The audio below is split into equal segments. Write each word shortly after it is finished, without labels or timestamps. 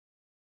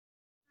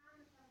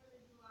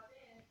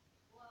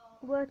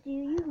What do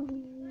you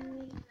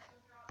mean?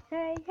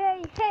 Hey,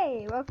 hey,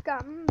 hey,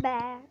 welcome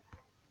back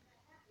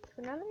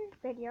to another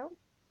video.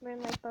 We're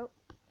in Lifeboat.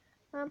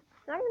 I'm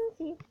gonna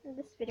see in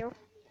this video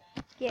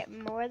get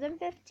more than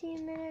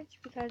 15 minutes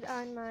because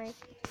on my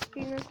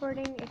screen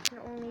recording it can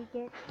only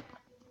get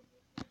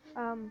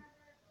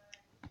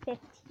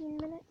 15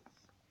 minutes.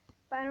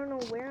 But I don't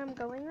know where I'm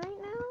going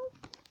right now.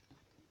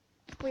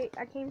 Wait,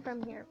 I came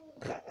from here.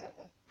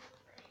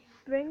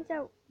 Brings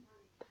out.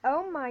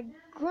 Oh my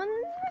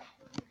goodness.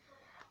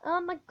 Oh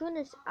my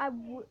goodness,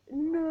 no.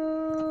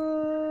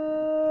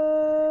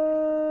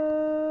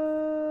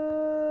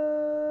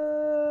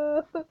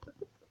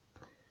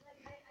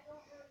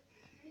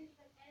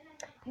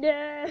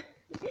 No.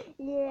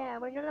 Yeah,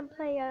 we're gonna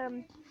play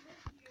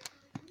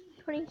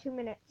 22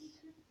 minutes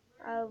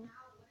of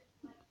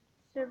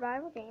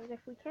survival games if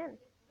we can.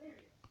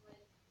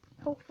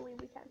 Hopefully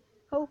we can.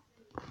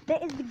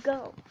 That is the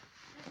goal.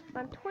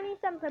 On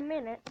 20-something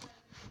minutes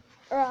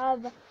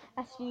of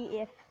I see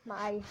if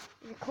my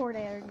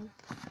recording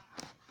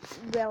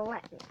will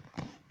let me.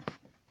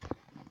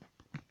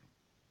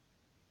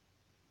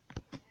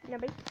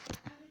 Nobody.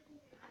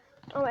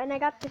 Oh, and I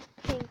got this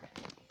pink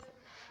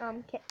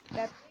kit.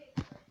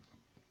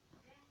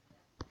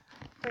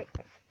 Wait.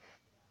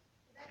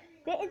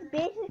 That is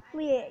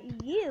basically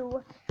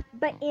you,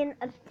 but in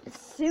a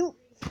suit.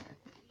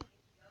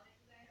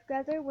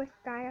 Together with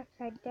guy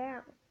upside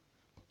down.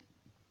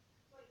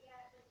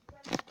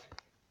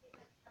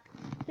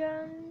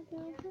 Dun,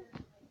 dun, dun.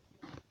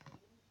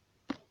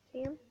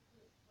 See him?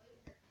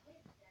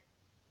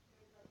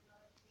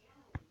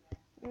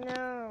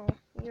 No,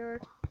 you're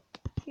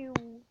too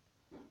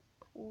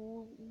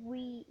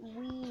weirdo-ish.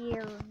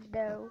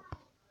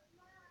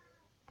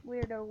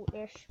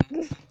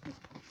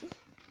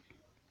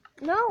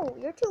 No,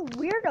 you're too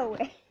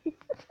weirdo-ish.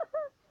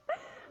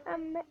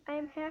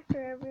 I'm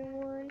hacker,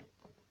 everyone.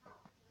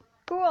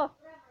 Cool.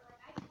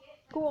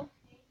 Cool.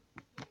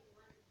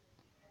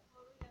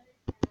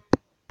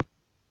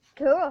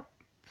 Cool.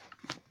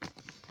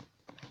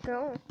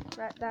 Cool.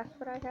 That's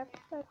what I have to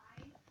say.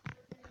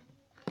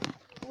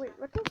 Wait,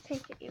 what does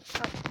pink get you?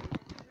 Oh.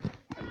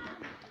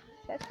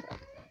 That's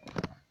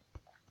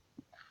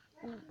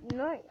right.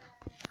 Nice.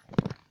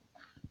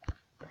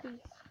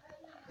 Please.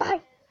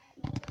 Bye.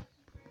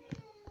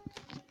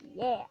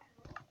 Yeah.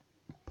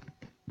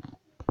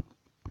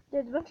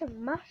 There's a bunch of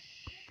mushrooms.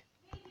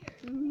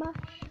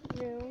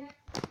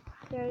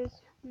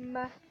 There's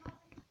mushrooms.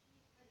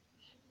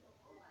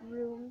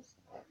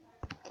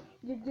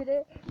 You get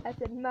it? I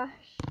said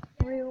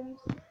mushrooms.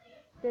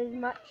 There's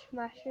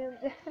mushrooms.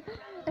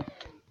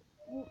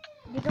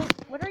 You don't.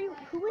 What are you?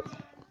 Who is?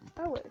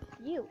 Oh, it's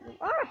you. You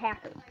are a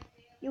hacker.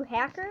 You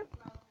hacker.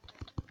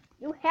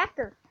 You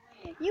hacker.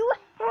 You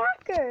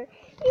hacker.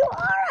 You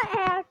are a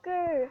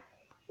hacker.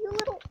 You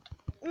little.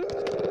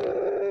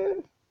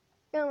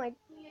 Don't like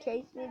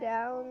chase me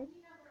down.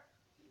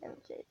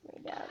 Don't chase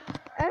me down.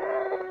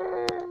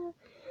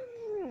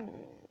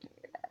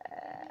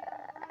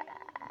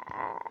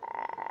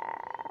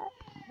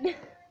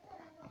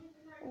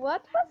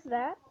 What was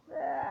that?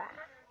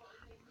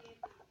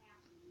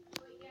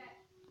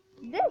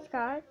 This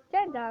cost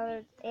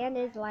 $10 and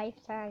is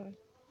lifetime.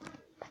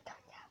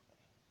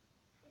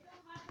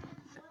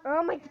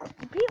 Oh my god.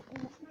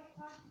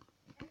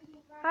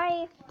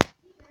 Hi.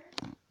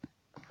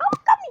 How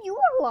come you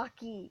are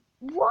lucky?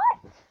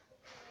 What?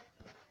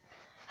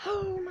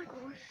 Oh my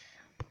gosh.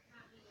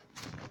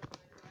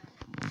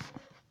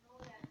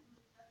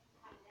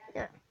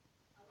 Yeah.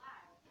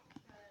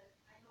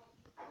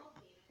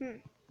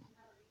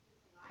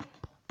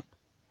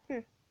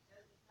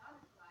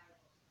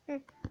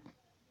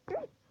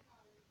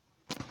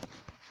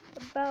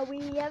 But we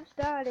have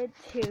started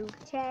to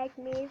take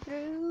me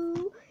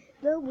through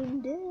the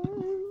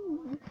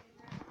window.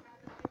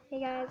 Hey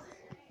guys.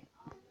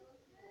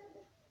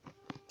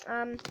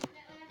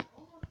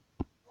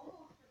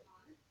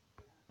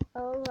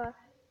 Hola.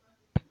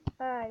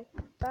 Hi.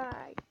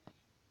 Bye.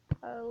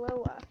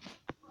 Aloha.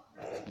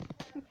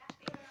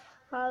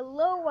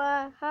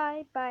 Aloha.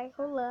 Hi. Bye.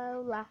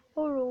 Hola.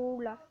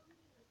 Hola.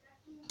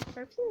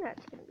 I've seen that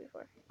skin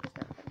before. It's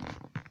not fun.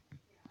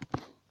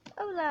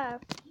 Hola.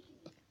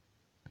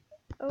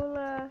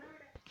 Hola.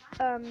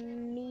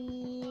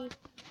 Me.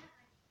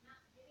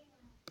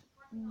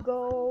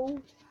 Go.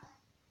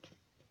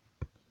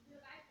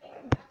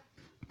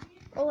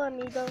 Hola,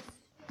 amigos.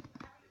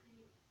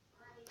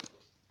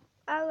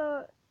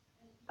 Hello,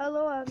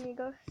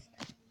 amigos.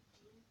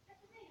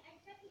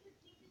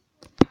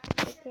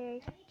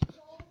 Okay.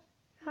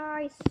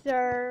 Hi,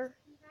 sir.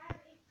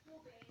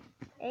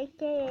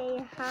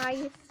 AKA,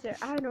 hi, sir.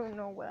 I don't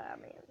know what that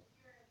means.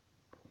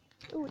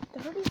 Ooh,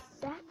 30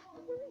 seconds?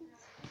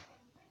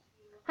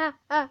 Ha,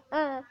 ha,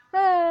 ha,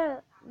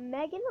 ha.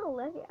 Megan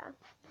Olivia.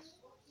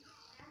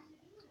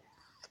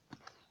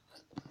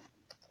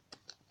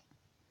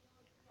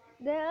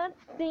 That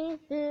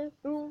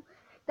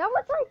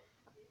was like,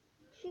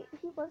 he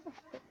was a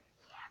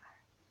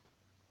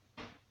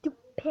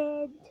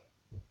stupid.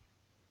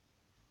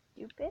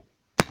 Stupid?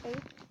 Hey.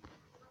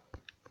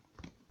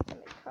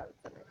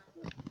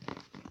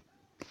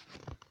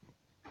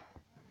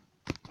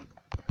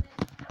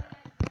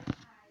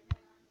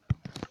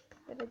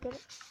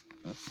 didn't.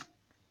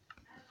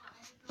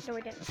 No,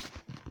 we didn't.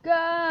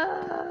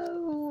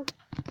 Go!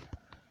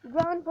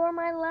 Run for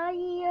my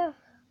life!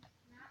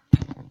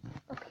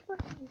 Oh, people are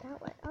going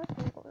that way. I was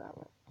going to go that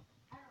way.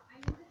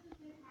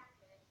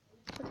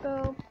 Let's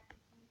go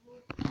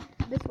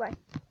this way.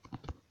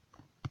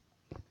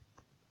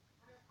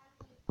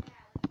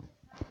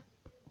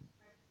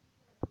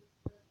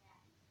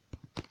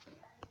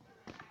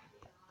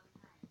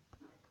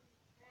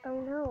 Oh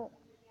no.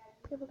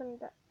 People are going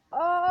to die.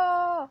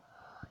 Oh!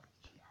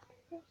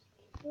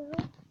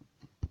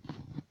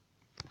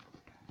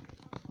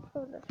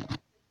 Go this way.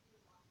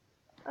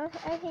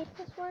 I hate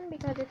this one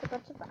because it's a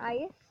bunch of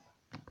ice.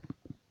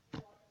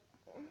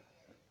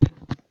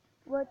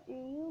 What do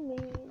you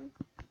mean?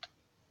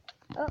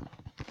 Oh.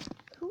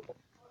 Who?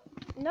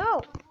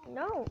 No.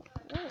 No.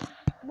 No.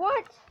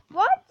 What?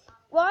 What?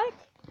 What?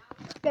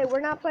 Okay,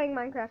 we're not playing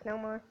Minecraft no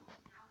more.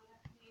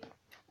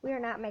 We are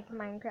not making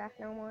Minecraft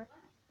no more.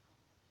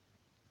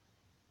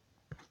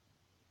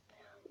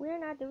 We are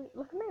not doing.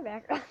 Look at my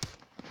background.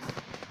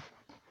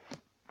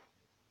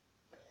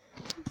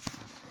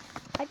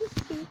 I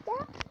just beat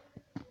that.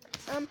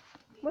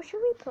 What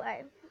should we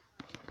play?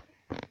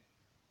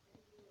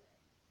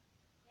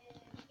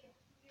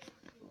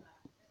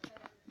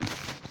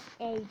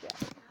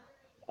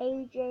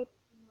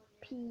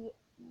 AJP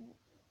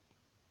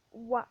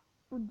what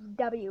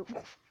W.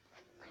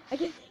 I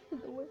can't think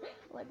of the word.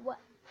 Like what?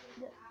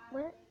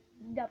 What?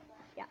 W.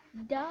 Yeah.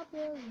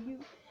 W.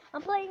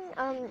 I'm playing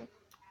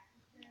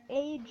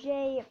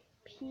AJPY.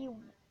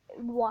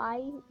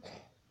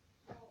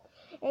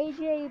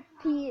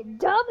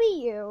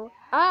 AJPW.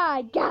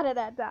 I got it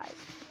that time.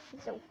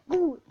 So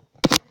good.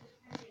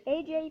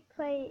 AJ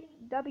play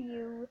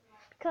W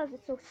because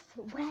it's so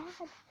swag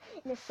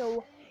and it's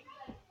so.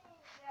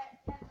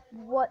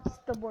 What's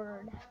the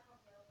word?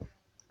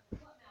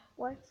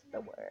 What's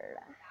the word?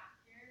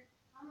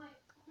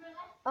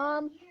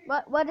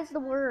 What is the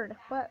word?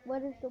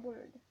 What is the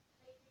word?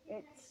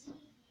 It's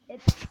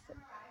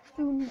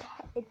soon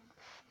it's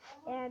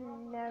and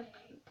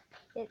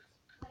it's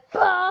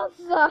buff.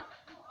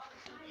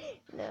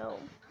 No,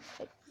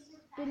 it's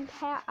been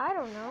I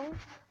don't know.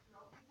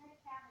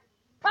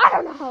 I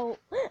don't know.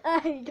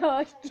 I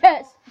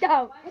just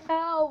don't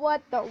know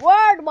what the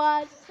word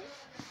was.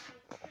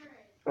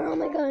 Oh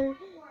my god.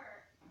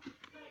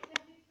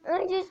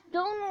 I just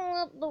don't know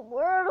what the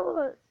word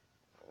was.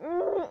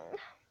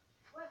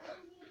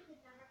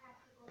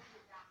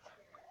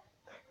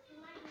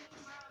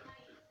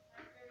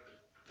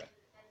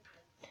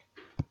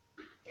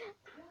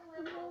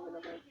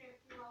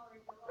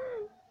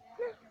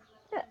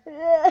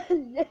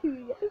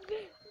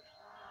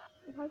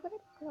 How could I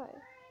cry?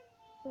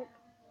 Like,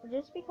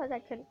 just because I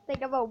couldn't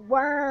think of a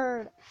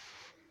word.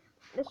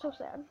 It's so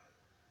sad.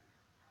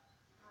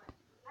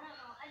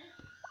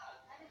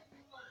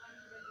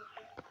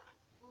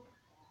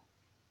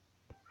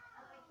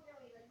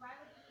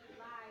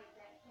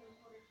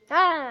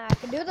 I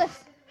can do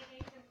this.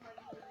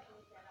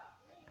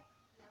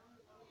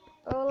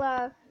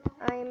 Hola,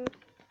 I'm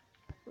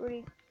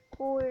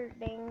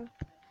recording.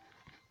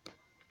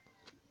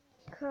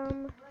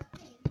 Come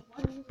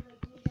to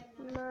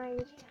my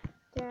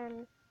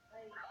den.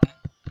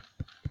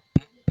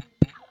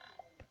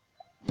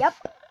 Yep,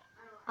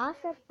 I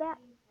said that.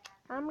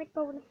 I'm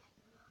recording.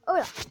 Oh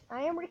yeah,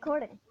 I am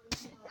recording.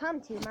 Come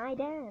to my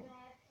den.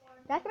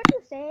 That's what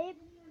you say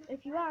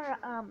if you are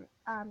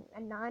a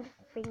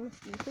non-famous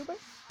YouTuber.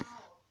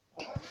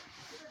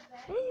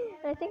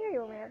 I think I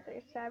only have 3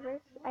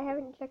 subscribers. I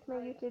haven't checked my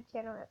YouTube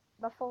channel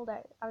the full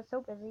day. I was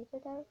so busy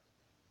today.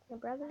 My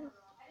brother's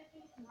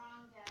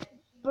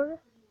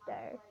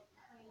birthday.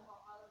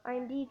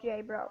 I'm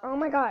DJ, bro. Oh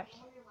my gosh.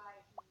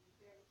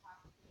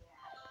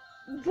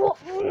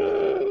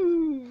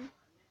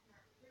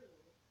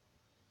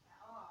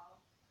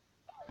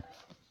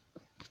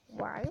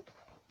 Why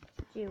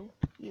do you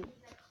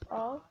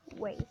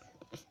always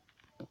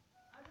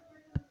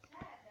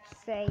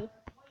say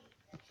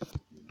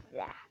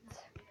that?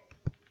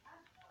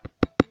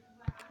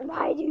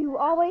 Why do you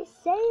always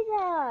say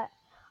that?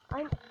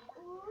 Thank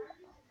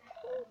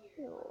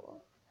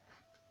you.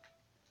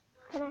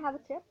 Can I have a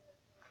tip?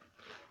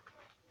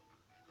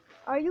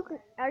 Are you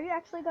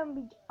actually gonna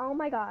be? Oh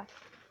my gosh!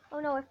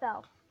 Oh no, it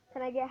fell.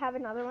 Can I have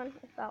another one?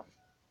 It fell.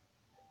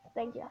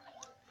 Thank you.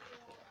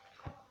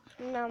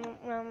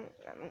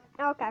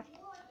 Okay.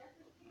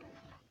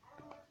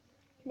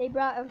 They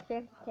brought a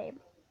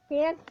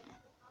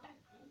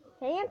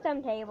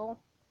phantom table,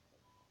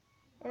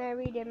 and I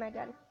redid my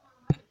gun.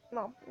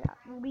 Well, not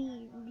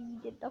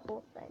redid the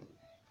whole thing.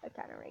 I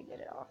kind of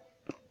redid it all.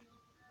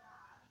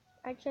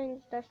 I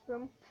changed this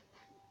room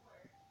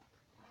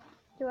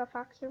to a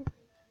fox room.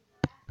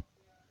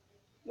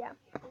 Yeah.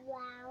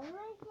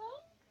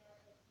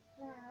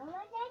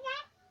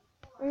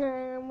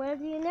 What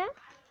do you know?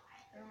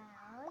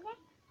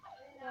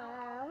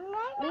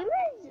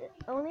 Lima's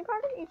only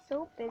part is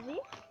so busy.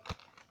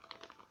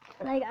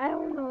 Like, I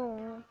don't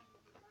know.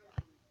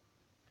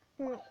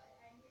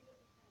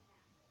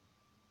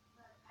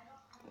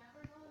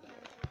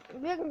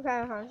 Vegan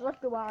Fire Hunts, let's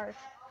do ours.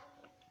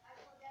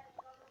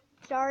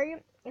 Sorry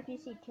if you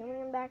see Timmy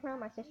in the background.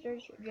 My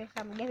sister's just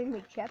giving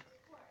me chips.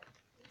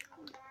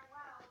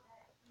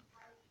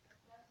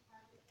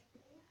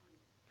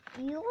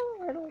 You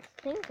little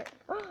stinker.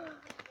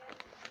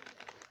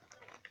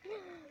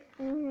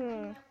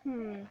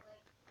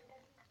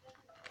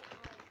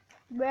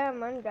 Where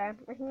Monday?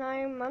 It's not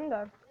even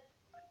Monday.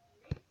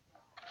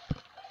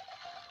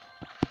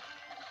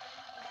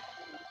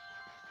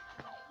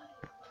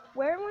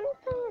 Where when you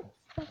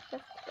expect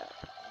us to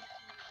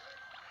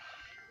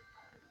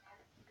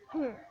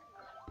go?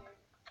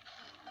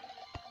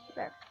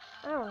 There.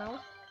 I don't know.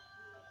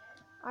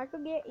 I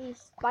could get a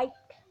spike.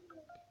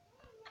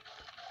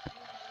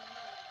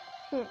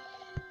 No.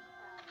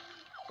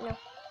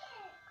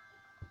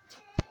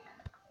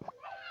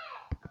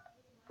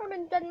 It's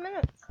been 10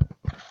 minutes.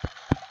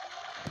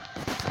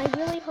 I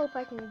really hope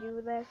I can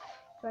do this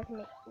so I can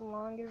make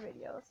longer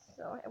videos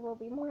so it will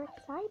be more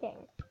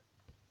exciting.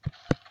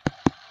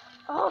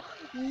 Oh,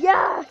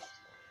 yes!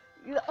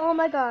 Oh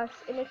my gosh,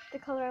 and it's the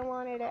color I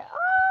wanted it. Oh!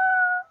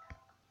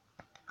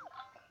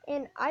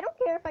 And I don't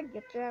care if I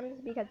get gems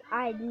because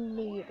I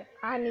need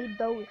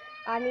those.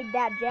 I need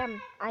that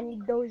gem. I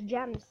need those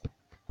gems.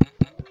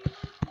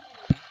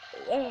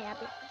 Yeah,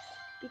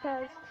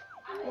 because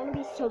I want to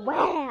be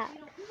swag.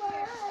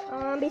 I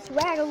want to be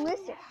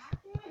swagalicious.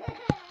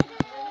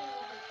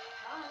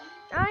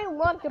 I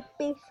want to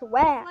be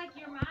swag.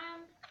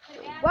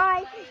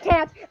 Why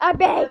can't I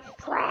be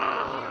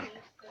swag?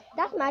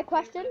 That's my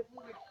question.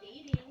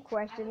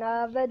 Question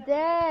of the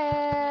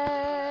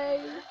day.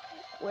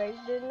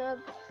 Question of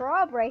the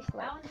straw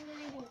bracelet.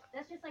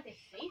 That's just like a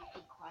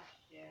safety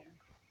question.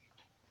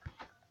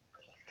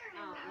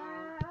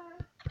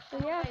 So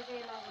yeah,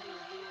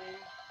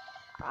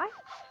 I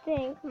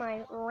think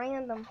my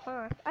random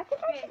fox. I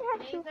think I should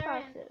have 2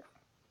 foxes.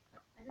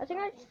 I think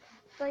I just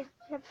like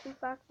have 2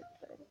 foxes.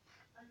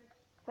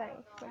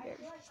 Thing.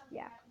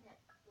 Yeah.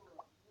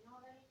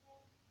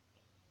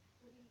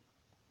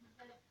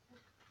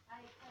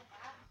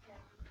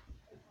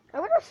 I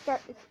would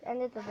have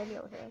ended the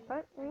video here,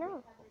 but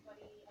no,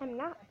 I'm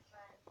not.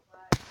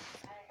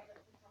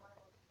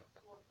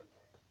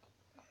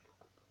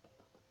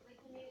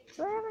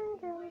 Do I have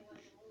anything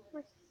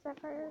with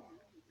Sapphire?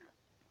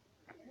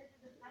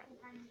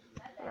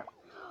 No.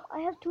 I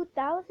have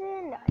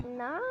 2,000.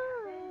 Nice.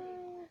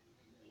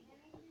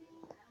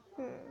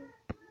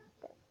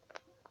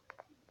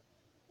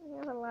 I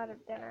have a lot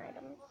of dinner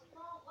items.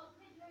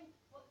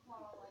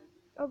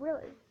 Oh,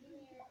 really?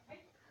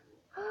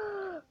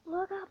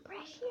 Look how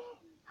precious.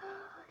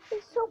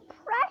 It's so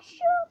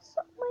precious.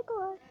 Oh my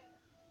gosh.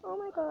 Oh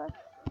my gosh.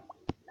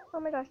 Oh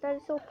my gosh, that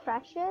is so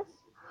precious.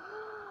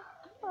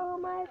 Oh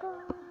my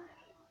gosh.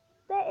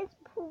 That is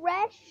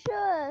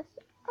precious.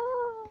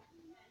 Oh,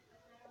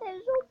 that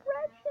is so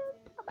precious.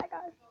 Oh my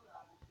gosh.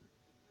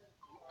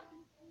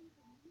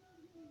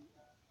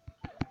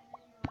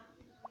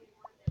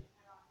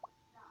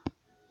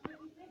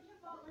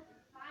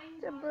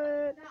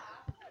 But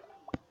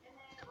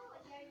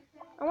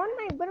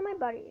one of my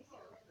buddies.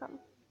 Come.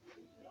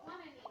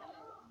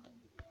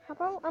 How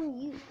about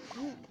you?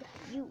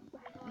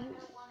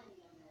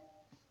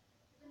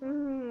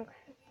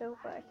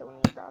 Sofa. I so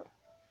need that.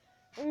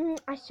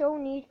 I so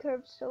need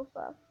curved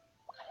sofa.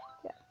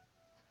 Yeah.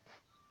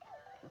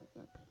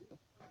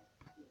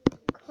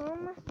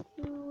 Come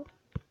to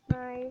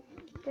my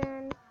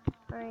den.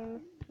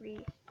 I'm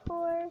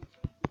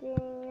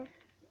recording.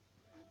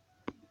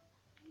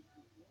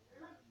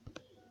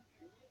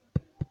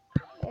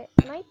 It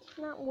might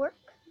not work.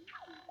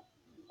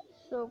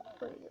 So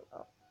please.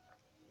 Oh.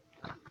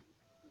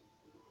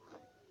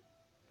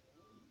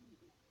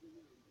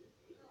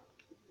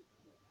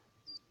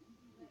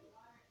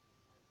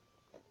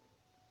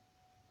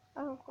 I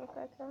don't think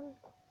I can.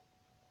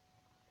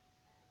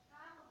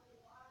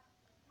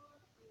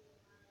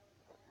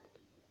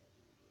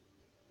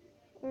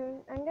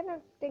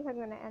 I'm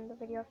gonna end the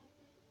video.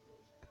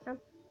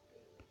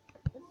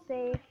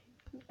 Say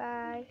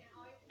bye.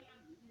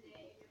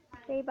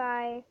 Say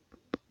bye.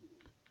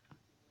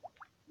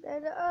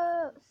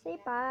 Say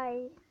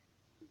bye.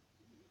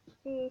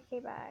 Say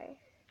bye.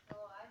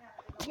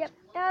 Yep.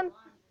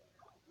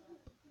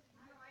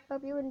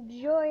 Hope you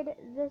enjoyed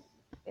this.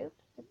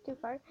 Oops, that's too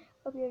far.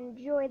 Hope you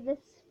enjoyed this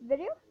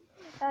video.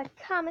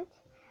 Comment,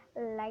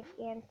 like,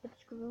 and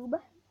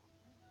subscribe.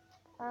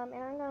 And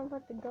I'm gonna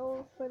put the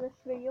goals for this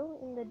video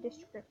in the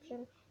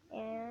description.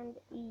 And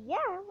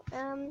yeah,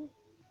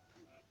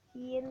 see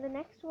you in the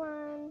next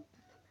one.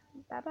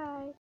 Bye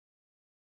bye.